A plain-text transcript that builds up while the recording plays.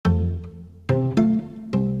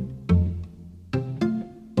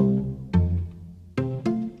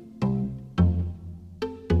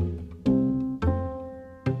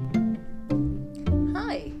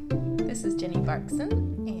Jenny Barkson,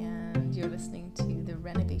 and you're listening to the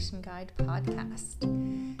Renovation Guide podcast.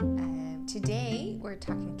 Today we're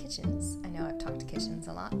talking kitchens. I know I've talked kitchens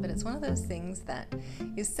a lot, but it's one of those things that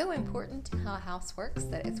is so important to how a house works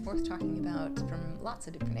that it's worth talking about from lots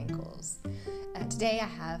of different angles. Today I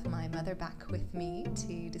have my mother back with me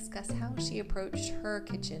to discuss how she approached her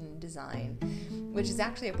kitchen design, which is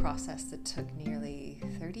actually a process that took nearly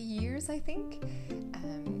 30 years, I think.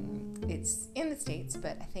 It's in the States,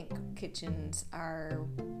 but I think kitchens are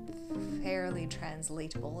fairly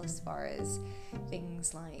translatable as far as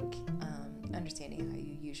things like understanding how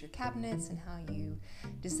you use your cabinets and how you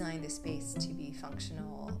design the space to be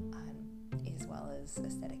functional as well as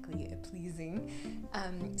aesthetically pleasing.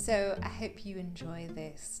 So I hope you enjoy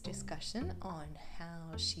this discussion on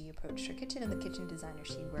how she approached her kitchen and the kitchen designer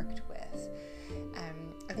she worked with.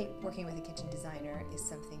 I think working with a kitchen designer is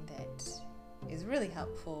something that is really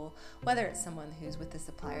helpful, whether it's someone who's with the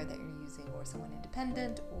supplier that you're using or someone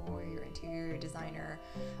independent or your interior designer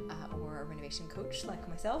or a renovation coach like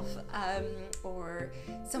myself, or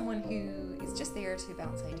someone who is just there to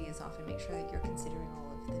bounce ideas off and make sure that you're considering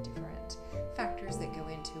all of the different factors that go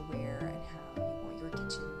into where and how you want your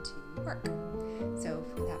kitchen to work. So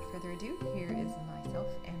without further ado, here is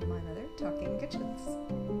myself and my mother talking kitchens.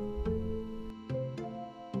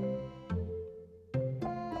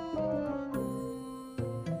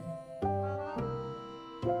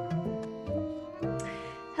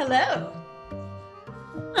 Hello.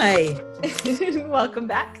 Hi. Welcome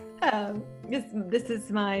back. This is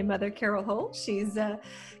my mother, Carol Hull. She's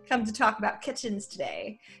come to talk about kitchens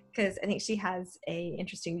today because I think she has a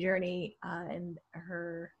interesting journey in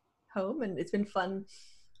her home, and it's been fun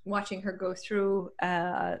watching her go through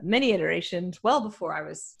many iterations well before I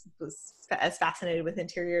was as fascinated with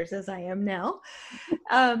interiors as I am now.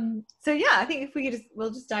 So yeah, I think if we'll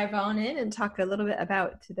just dive on in and talk a little bit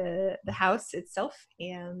about the house itself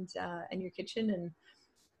and your kitchen and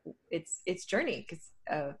its journey, because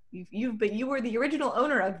you were the original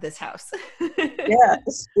owner of this house.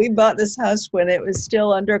 Yes, we bought this house when it was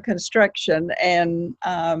still under construction, and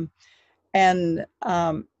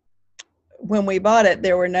when we bought it,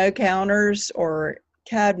 there were no counters or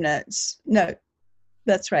cabinets. No,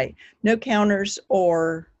 that's right. No counters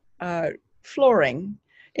or flooring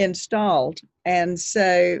installed. And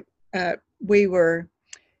so we were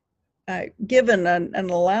given an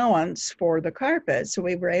allowance for the carpet. So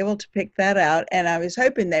we were able to pick that out. And I was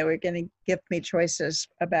hoping they were going to give me choices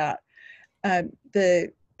about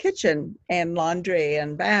the kitchen and laundry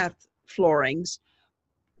and bath floorings.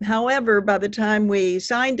 However, by the time we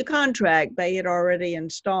signed the contract, they had already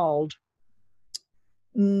installed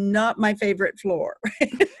not my favorite floor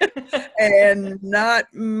and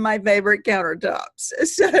not my favorite countertops.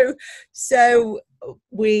 So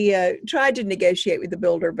we tried to negotiate with the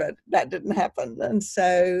builder, but that didn't happen. And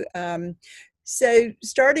so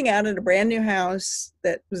starting out in a brand new house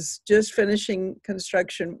that was just finishing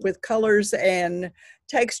construction with colors and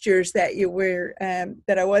textures that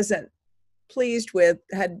that I wasn't pleased with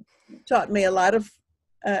had taught me a lot of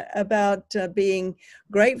about being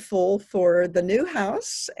grateful for the new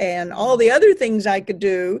house and all the other things I could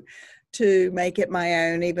do to make it my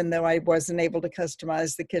own, even though I wasn't able to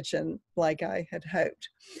customize the kitchen like I had hoped.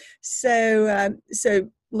 So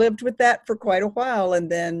lived with that for quite a while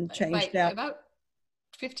and then changed out. About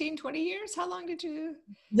 15, 20 years? How long did you?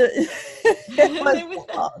 It was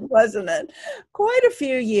long, wasn't it? Quite a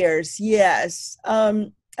few years, yes.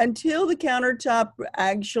 Until the countertop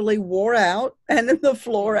actually wore out and the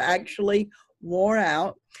floor actually wore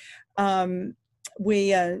out.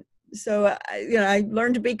 So I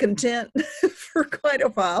learned to be content for quite a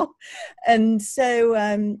while. And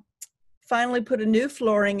so finally put a new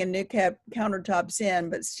flooring and new countertops in,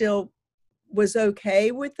 but still was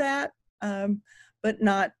okay with that, but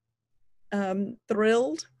not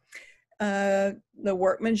thrilled. The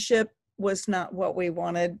workmanship was not what we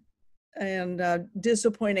wanted, and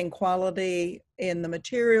disappointing quality in the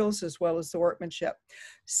materials as well as the workmanship.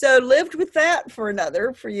 So lived with that for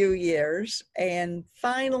another few years, and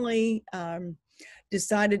finally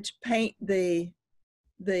decided to paint the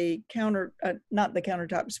not the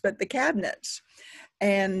countertops, but the cabinets,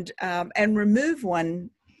 and remove one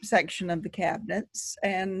section of the cabinets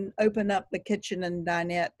and open up the kitchen and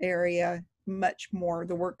dinette area much more,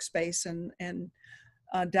 the workspace and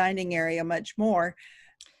dining area much more.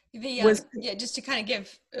 Just to kind of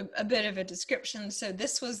give a bit of a description. So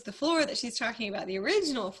this was the floor that she's talking about. The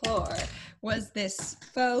original floor was this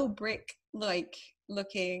faux brick like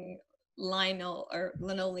looking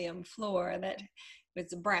linoleum floor that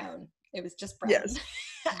was brown. It was just brown. Yes.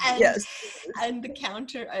 and Yes. and the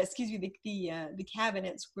counter, the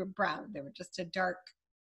cabinets were brown. They were just a dark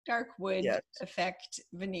wood Yes. effect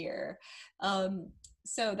veneer.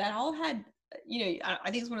 So that all had,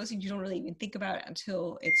 I think it's one of those things you don't really even think about it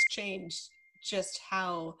until it's changed, just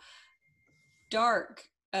how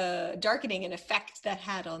darkening an effect that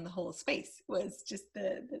had on the whole space was just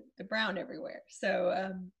the brown everywhere.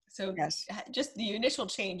 So Yes. just the initial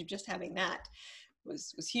change of just having that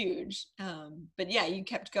was huge. But yeah, you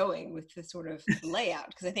kept going with the sort of layout,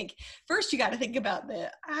 because I think first you got to think about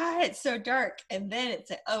it's so dark, and then it's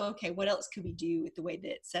like, oh, okay, what else could we do with the way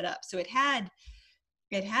that it's set up? So it had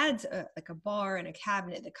like a bar and a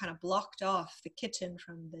cabinet that kind of blocked off the kitchen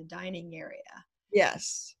from the dining area.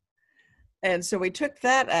 Yes. And so we took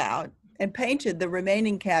that out and painted the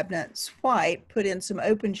remaining cabinets white, put in some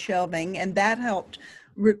open shelving, and that helped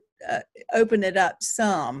open it up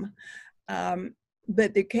some.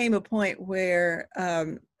 But there came a point where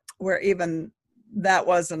even that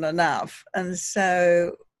wasn't enough. And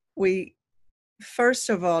so we first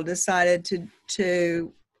of all decided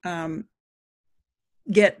to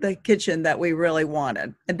get the kitchen that we really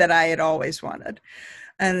wanted and that I had always wanted.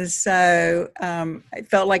 And so I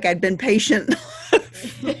felt like I'd been patient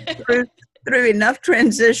through enough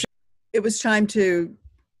transition. It was time to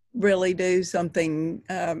really do something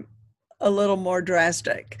a little more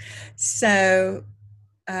drastic. So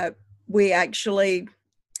we actually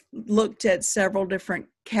looked at several different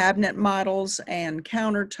cabinet models and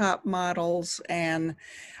countertop models, and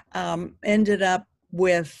ended up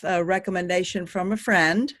with a recommendation from a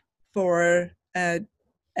friend for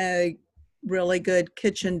a really good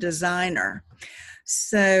kitchen designer.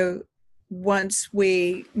 So once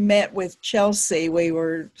we met with Chelsea, we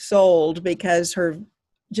were sold, because her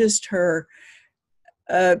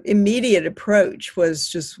immediate approach was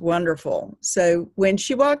just wonderful. So when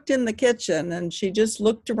she walked in the kitchen and she just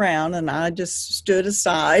looked around, and I just stood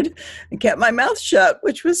aside and kept my mouth shut,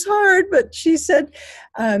 which was hard, but she said,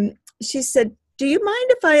 "Do you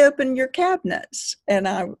mind if I open your cabinets?" And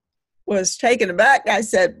I was taken aback. I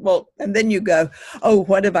said, "Well," and then you go, "Oh,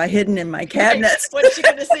 what have I hidden in my cabinets?" Right. What's she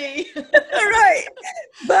going to see? Right.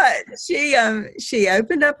 But she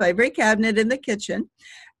opened up every cabinet in the kitchen,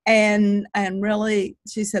 and really,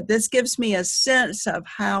 she said, "This gives me a sense of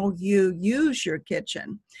how you use your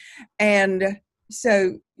kitchen. And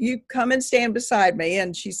so you come and stand beside me."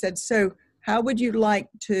 And she said, "So how would you like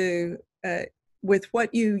to, with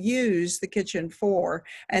what you use the kitchen for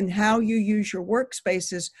and how you use your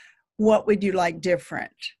workspaces, what would you like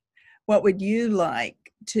different? What would you like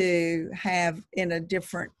to have in a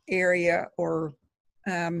different area, or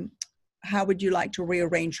how would you like to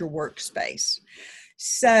rearrange your workspace?"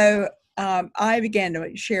 So I began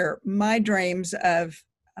to share my dreams of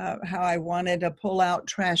how I wanted a pull-out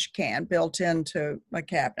trash can built into my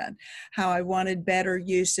cabinet, how I wanted better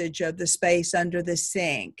usage of the space under the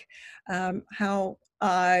sink, how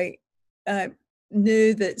I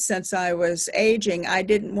knew that since I was aging, I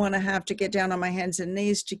didn't want to have to get down on my hands and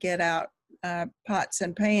knees to get out pots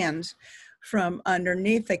and pans from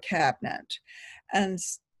underneath the cabinet. And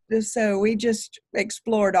so we just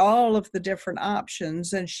explored all of the different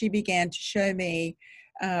options, and she began to show me.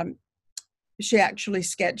 She actually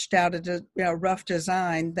sketched out a rough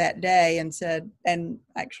design that day, and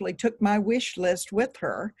actually took my wish list with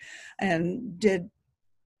her and did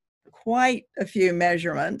quite a few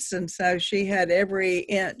measurements. And so she had every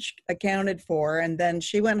inch accounted for, and then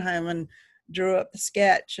she went home and drew up the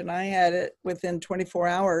sketch, and I had it within 24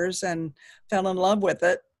 hours and fell in love with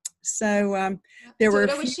it. So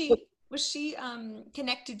was she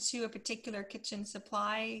connected to a particular kitchen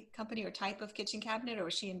supply company or type of kitchen cabinet, or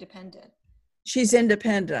was she independent? She's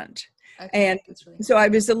independent. Okay, and really so I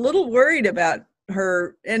was a little worried about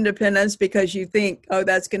her independence, because you think, oh,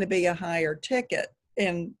 that's going to be a higher ticket,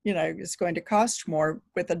 and it's going to cost more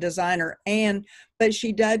with a designer. But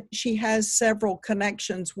she has several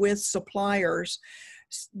connections with suppliers,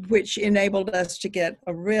 which enabled us to get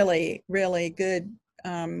a really, really good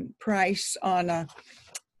price on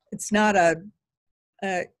it's not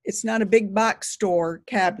a big box store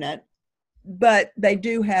cabinet, but they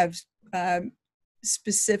do have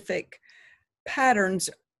specific patterns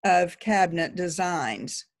of cabinet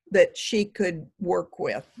designs that she could work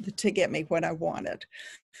with to get me what I wanted.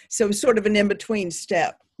 So it was sort of an in-between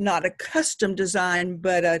step, not a custom design,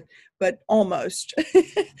 but almost.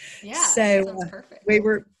 Yeah, so sounds perfect. We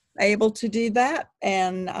were able to do that,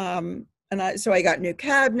 so I got new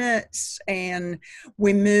cabinets, and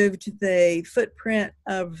we moved the footprint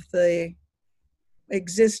of the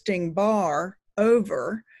existing bar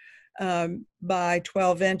over by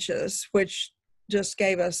 12 inches, which just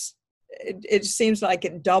gave us it seems like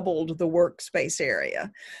it doubled the workspace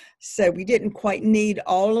area. So we didn't quite need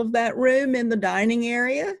all of that room in the dining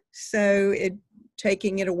area. So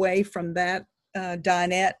taking it away from that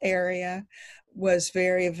dinette area was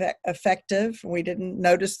very effective. We didn't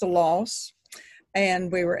notice the loss,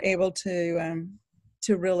 and we were able to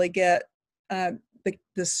really get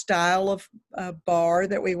the style of bar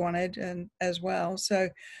that we wanted, and as well. So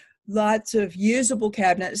lots of usable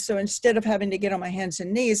cabinets. So instead of having to get on my hands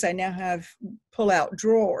and knees, I now have pull-out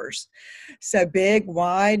drawers. So big,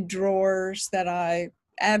 wide drawers that I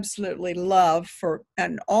absolutely love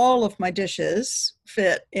and all of my dishes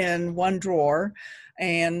fit in one drawer,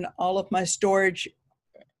 and all of my storage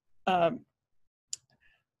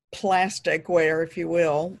plasticware, if you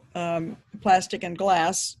will, plastic and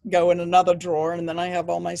glass go in another drawer, and then I have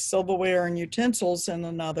all my silverware and utensils in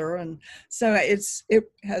another. And so it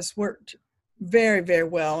has worked very, very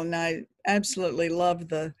well, and I absolutely love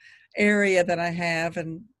the area that I have,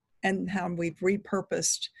 and how we've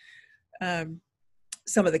repurposed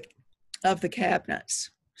some of the cabinets.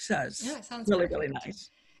 So it's really, really nice.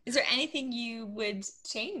 Is there anything you would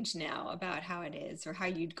change now about how it is, or how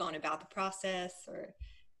you'd gone about the process, or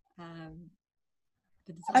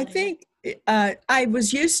I think I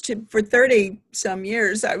was used to, for 30 some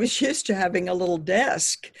years, I was used to having a little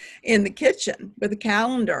desk in the kitchen with a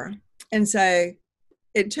calendar. And so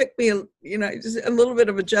it took me, just a little bit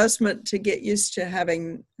of adjustment to get used to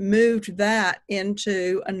having moved that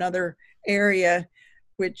into another area,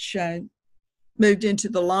 which moved into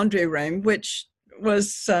the laundry room, which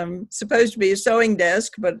was supposed to be a sewing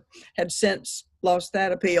desk, but had since lost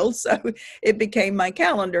that appeal. So it became my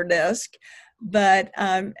calendar desk. But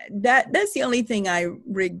that's the only thing I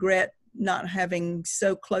regret not having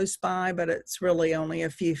so close by, but it's really only a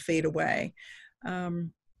few feet away.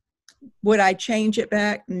 Would I change it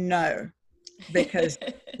back? No, because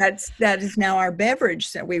that is now our beverage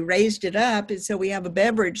center. We raised it up, and so we have a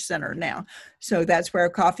beverage center now. So that's where our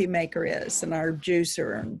coffee maker is, and our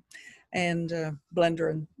juicer and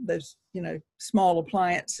blender, and those small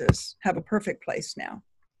appliances have a perfect place now.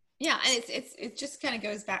 Yeah, and it just kind of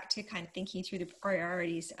goes back to kind of thinking through the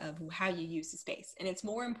priorities of how you use the space. And it's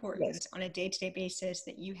more important on a day-to-day basis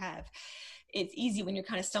that you have. It's easy when you're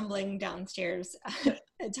kind of stumbling downstairs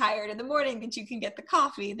tired in the morning that you can get the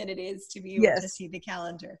coffee than it is to be able to see the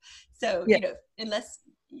calendar. So, unless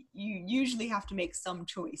you usually have to make some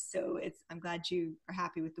choice. So I'm glad you are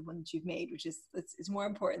happy with the one that you've made, which is, it's more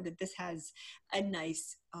important that this has a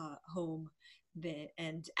nice home,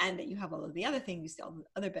 and that you have all of the other things, all the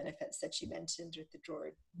other benefits that you mentioned with the drawer,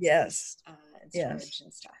 and storage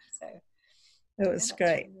and stuff. So it was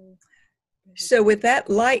great. So with that,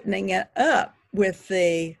 lightening it up with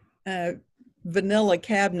the vanilla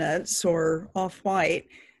cabinets or off-white,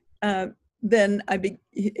 then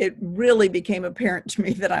it really became apparent to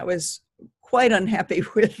me that I was quite unhappy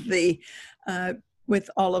with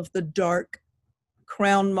all of the dark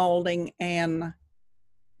crown molding and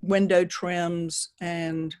window trims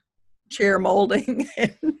and chair molding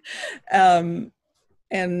and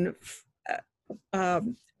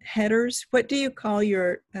headers. What do you call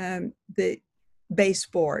your the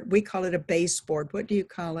baseboard? We call it a baseboard. What do you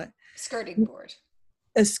call it? Skirting board.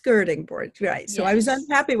 A skirting board, right. So I was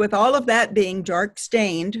unhappy with all of that being dark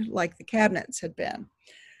stained like the cabinets had been.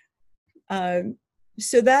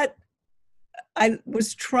 So that I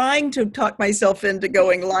was trying to talk myself into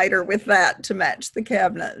going lighter with that to match the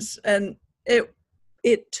cabinets. And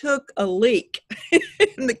it took a leak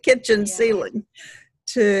in the kitchen ceiling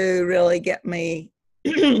to really get me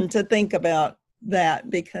to think about that,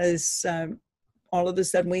 because all of a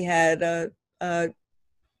sudden we had a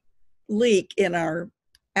leak in our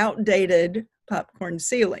outdated popcorn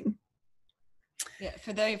ceiling. Yeah,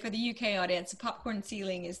 for the UK audience, a popcorn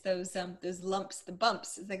ceiling is those lumps, the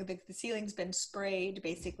bumps. It's like the ceiling's been sprayed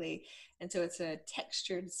basically, and so it's a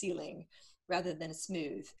textured ceiling rather than a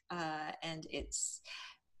smooth. And it's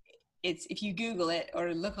if you Google it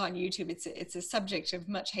or look on YouTube, it's a subject of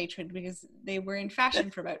much hatred, because they were in fashion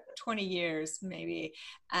for about 20 years maybe,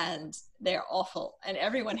 and they're awful, and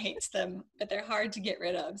everyone hates them, but they're hard to get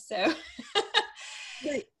rid of. So.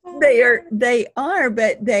 They are,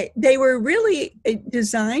 but they were really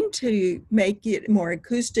designed to make it more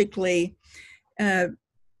acoustically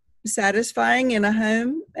satisfying in a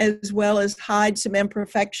home, as well as hide some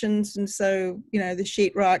imperfections. And so, the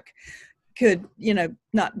sheetrock could,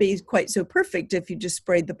 not be quite so perfect if you just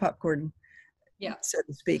sprayed the popcorn, so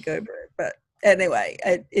to speak, over it. But anyway,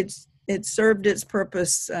 it served its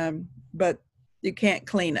purpose, but you can't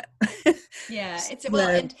clean it. Yeah, it's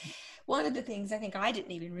One of the things I think I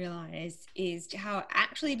didn't even realize is how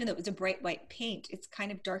actually, even though it was a bright white paint, it's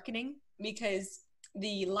kind of darkening because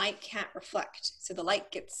the light can't reflect. So the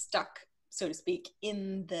light gets stuck, so to speak,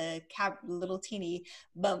 in the little teeny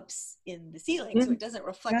bumps in the ceiling. So Mhm. it doesn't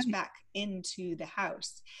reflect Right. back into the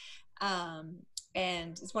house. Um,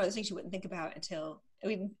 and it's one of those things you wouldn't think about until, I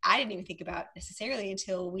mean, I didn't even think about necessarily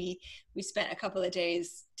until we spent a couple of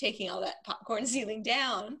days taking all that popcorn ceiling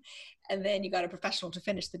down, and then you got a professional to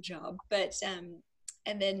finish the job. But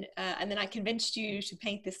and then I convinced you to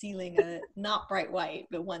paint the ceiling not bright white,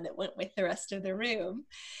 but one that went with the rest of the room.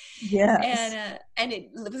 Yes. And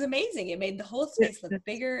it was amazing. It made the whole It- space look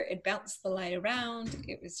bigger. It bounced the light around.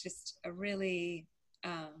 It was just a really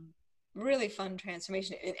really fun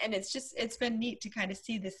transformation. And it's been neat to kind of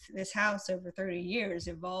see this house over 30 years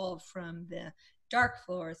evolve from the dark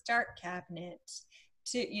floors, dark cabinets,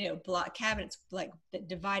 to, you know, block cabinets like that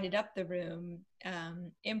divided up the room.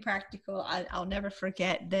 Impractical. I'll never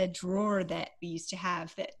forget the drawer that we used to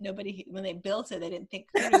have that nobody, when they built it, they didn't think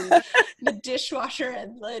through the dishwasher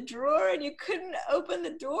and the drawer, and you couldn't open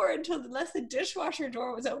the door unless the dishwasher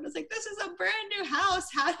door was open. It's like, this is a brand new house.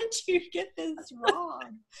 How did you get this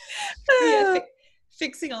wrong? But yeah,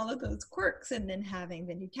 fixing all of those quirks, and then having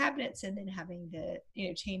the new cabinets, and then having the, you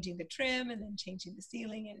know, changing the trim, and then changing the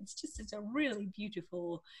ceiling, and it's a really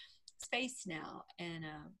beautiful space now. And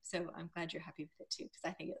so I'm glad you're happy with it too, because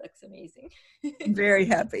I think it looks amazing. Very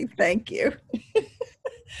happy. Thank you.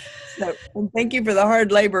 So, and thank you for the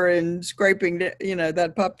hard labor in scraping,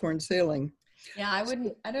 that popcorn ceiling. Yeah, I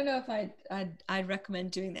don't know if I'd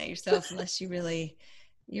recommend doing that yourself unless you really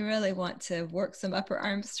want to work some upper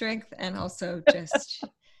arm strength, and also just,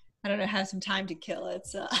 I don't know, have some time to kill.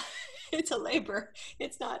 It's it's a labor.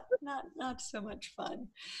 It's not so much fun.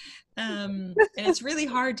 And it's really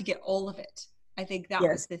hard to get all of it. I think that was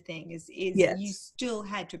Yes. the thing, is you Yes. still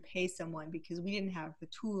had to pay someone because we didn't have the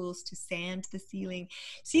tools to sand the ceiling.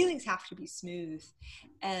 Ceilings have to be smooth,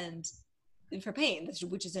 and for paint,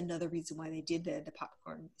 which is another reason why they did the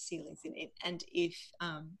popcorn ceilings. And if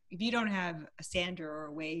you don't have a sander or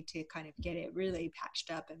a way to kind of get it really patched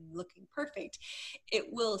up and looking perfect,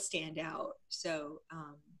 it will stand out. So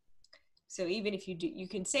even if you do, you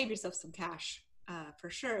can save yourself some cash for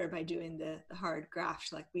sure by doing the hard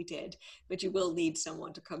graft like we did, but you will need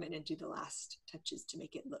someone to come in and do the last touches to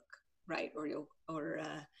make it look right, or it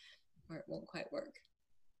won't quite work.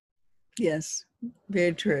 Yes,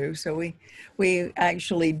 very true. So we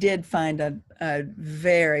actually did find a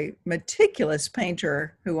very meticulous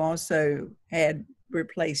painter who also had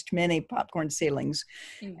replaced many popcorn ceilings,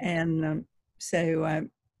 and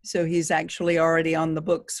so he's actually already on the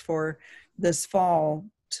books for this fall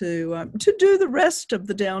to do the rest of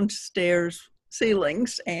the downstairs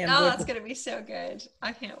ceilings, and Oh, would. that's gonna be so good!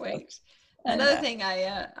 I can't wait. I Another know. thing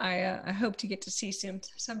I hope to get to see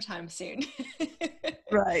sometime soon.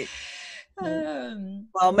 Right. um,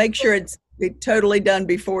 Well, make sure it's totally done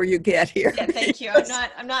before you get here. yeah, thank you.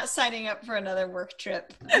 I'm not signing up for another work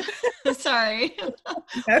trip. Sorry,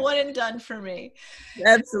 one and done for me.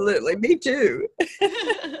 Absolutely, me too.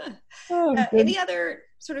 Oh, good. Any other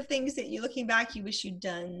sort of things that you, looking back, you wish you'd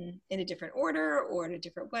done in a different order or in a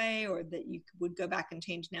different way, or that you would go back and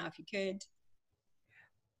change now if you could?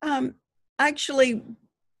 Actually,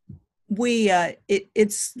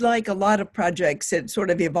 it's like a lot of projects. It sort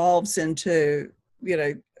of evolves into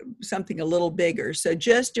something a little bigger. So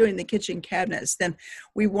just doing the kitchen cabinets, then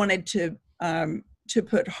we wanted to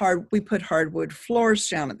put hardwood floors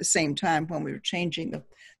down at the same time when we were changing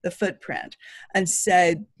the footprint, and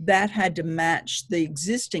so that had to match the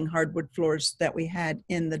existing hardwood floors that we had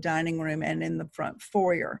in the dining room and in the front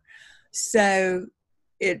foyer. So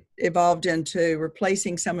it evolved into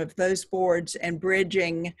replacing some of those boards and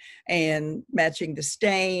bridging and matching the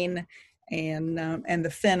stain and the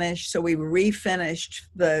finish. So we refinished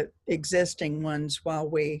the existing ones while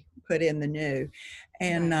we put in the new,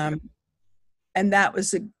 and Right. and that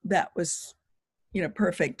was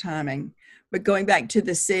perfect timing. But going back to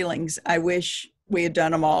the ceilings, I wish we had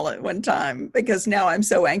done them all at one time, because now I'm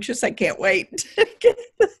so anxious I can't wait.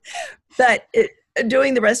 But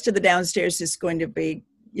doing the rest of the downstairs is going to be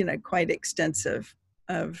quite extensive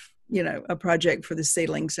of a project for the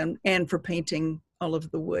ceilings and for painting all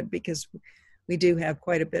of the wood, because we do have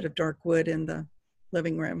quite a bit of dark wood in the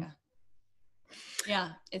living room.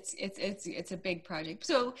 Yeah, it's a big project.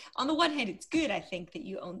 So on the one hand, it's good, I think, that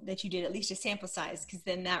you did at least a sample size, because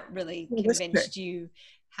then that really convinced you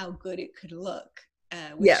how good it could look,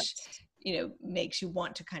 which Yes. makes you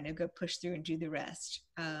want to kind of go push through and do the rest.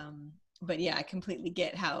 but yeah, I completely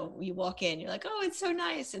get how you walk in, you're like, oh, it's so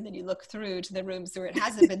nice. And then you look through to the rooms where it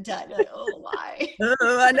hasn't been done. You're like, oh, why?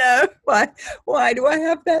 Oh, I know. Why do I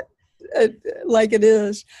have that like it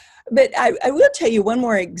is? But I will tell you one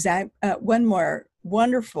more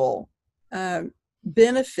wonderful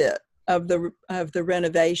benefit of the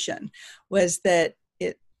renovation was that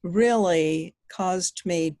it really caused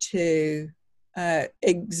me to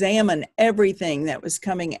examine everything that was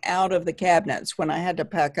coming out of the cabinets when I had to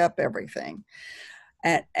pack up everything.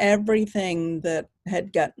 And everything that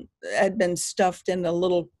had been stuffed in a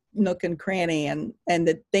little nook and cranny, and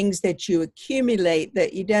the things that you accumulate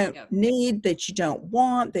that you don't need, that you don't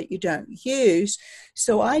want, that you don't use.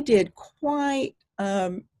 So I did quite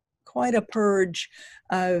a purge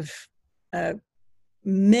of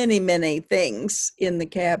many things in the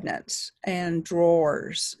cabinets and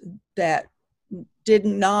drawers that did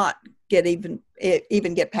not even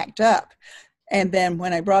get packed up. And then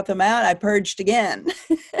when I brought them out, I purged again.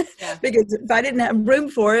 Because if I didn't have room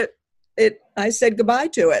for it, I said goodbye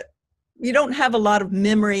to it. You don't have a lot of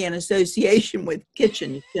memory and association with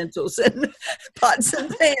kitchen utensils and pots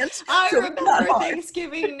and pans. I remember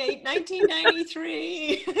Thanksgiving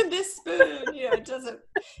 1993. This spoon, it doesn't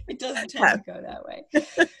tend to go that way.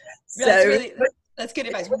 That's good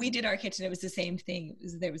advice. When we did our kitchen, it was the same thing.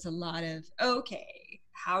 There was a lot of, okay,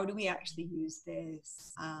 how do we actually use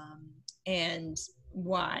this? And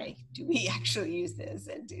why do we actually use this?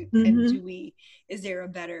 And is there a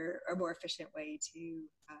better or more efficient way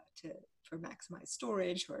for maximize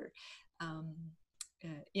storage, or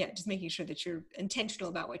just making sure that you're intentional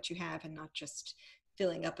about what you have and not just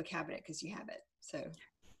filling up a cabinet because you have it. So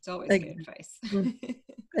it's always good advice.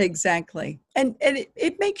 Exactly. And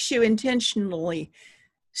it makes you intentionally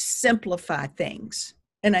simplify things.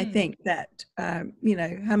 And I think that, how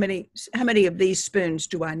many of these spoons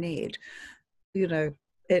do I need? It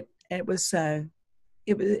was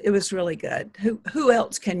really good. Who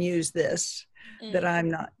else can use this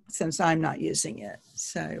that since I'm not using it?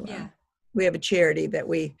 So we have a charity that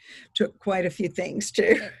we took quite a few things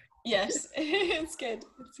to. Yes, it's good.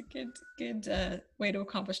 It's a good way to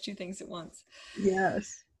accomplish two things at once.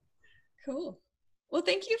 Yes. Cool. Well,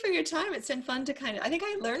 thank you for your time. It's been fun to I think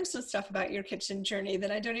I learned some stuff about your kitchen journey that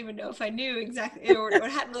I don't even know if I knew exactly or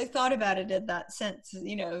hadn't really thought about it in that sense.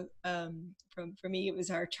 For me, it was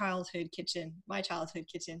my childhood kitchen,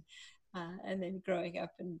 and then growing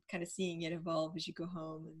up and kind of seeing it evolve as you go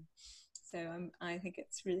home. And so I think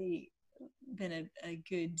it's really been a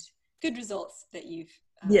good results that you've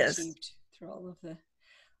achieved through all of the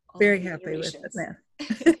very happy with it now.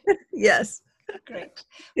 Yes. Great.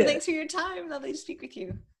 Well, thanks for your time. Lovely to speak with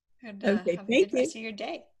you. And have a good rest of your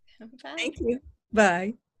day. Bye. Thank you.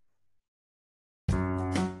 Bye.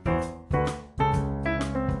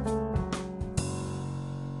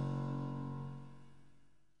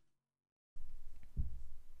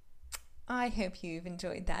 I hope you've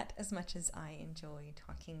enjoyed that as much as I enjoy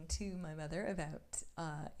talking to my mother about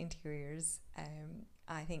interiors.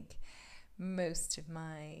 I think most of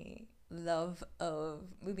my love of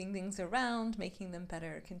moving things around, making them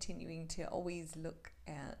better, continuing to always look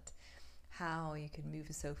at how you can move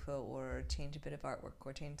a sofa or change a bit of artwork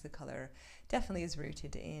or change the color definitely is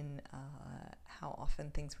rooted in how often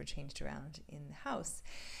things were changed around in the house.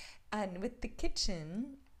 And with the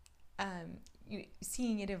kitchen,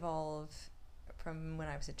 seeing it evolve from when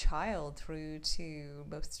I was a child through to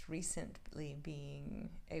most recently being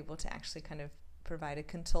able to actually kind of provide a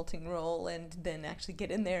consulting role and then actually get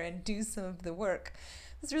in there and do some of the work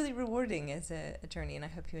was really rewarding as a journey. And I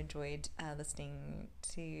hope you enjoyed listening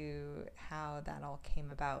to how that all came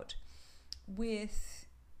about. With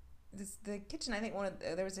the kitchen, I think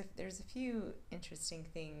there's a few interesting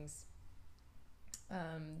things.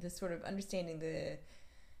 The sort of understanding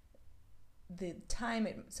the time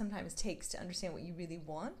it sometimes takes to understand what you really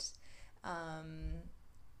want.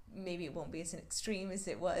 Maybe it won't be as extreme as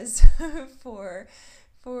it was for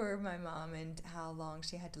my mom, and how long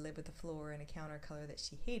she had to live with the floor and a counter color that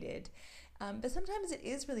she hated. But sometimes it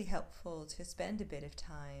is really helpful to spend a bit of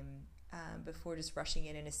time before just rushing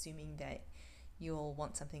in and assuming that you'll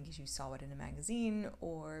want something because you saw it in a magazine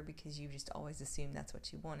or because you just always assumed that's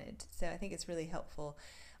what you wanted. So I think it's really helpful.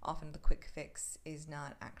 Often the quick fix is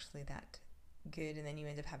not actually that good, and then you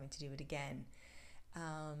end up having to do it again.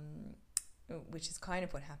 Which is kind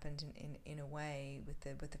of what happened in a way with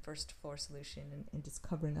the first floor solution and just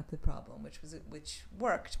covering up the problem, which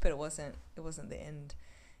worked, but it wasn't the end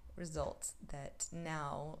result that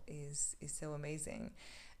now is so amazing.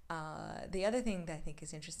 The other thing that I think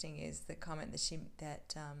is interesting is the comment that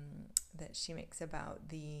she makes about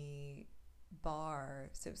the bar.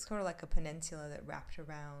 So it's sort of like a peninsula that wrapped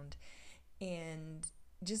around and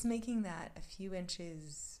just making that a few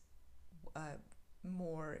inches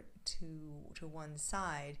more to one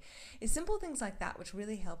side is simple things like that, which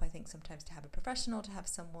really help, I think, sometimes to have a professional, to have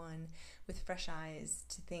someone with fresh eyes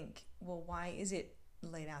to think, well, why is it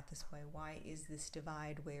laid out this way? Why is this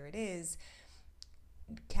divide where it is?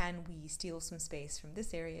 Can we steal some space from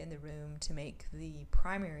this area in the room to make the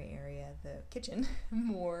primary area, the kitchen,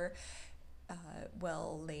 more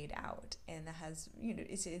well laid out? And that has,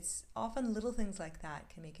 it's often little things like that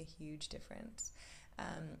can make a huge difference.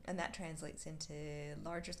 And that translates into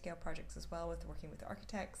larger scale projects as well, with working with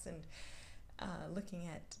architects and looking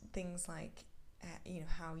at things like,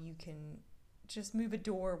 how you can just move a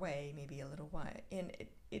doorway maybe a little while. And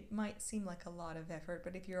it might seem like a lot of effort,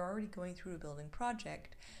 but if you're already going through a building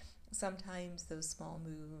project, sometimes those small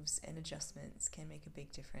moves and adjustments can make a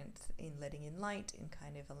big difference in letting in light and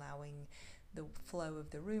kind of allowing the flow of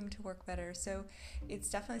the room to work better. So it's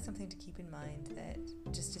definitely something to keep in mind, that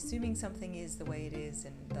just assuming something is the way it is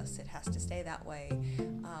and thus it has to stay that way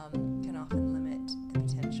can often limit the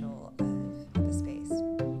potential of a space.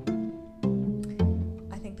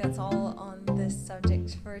 I think that's all on this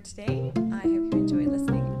subject for today. I hope you enjoyed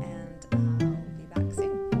listening.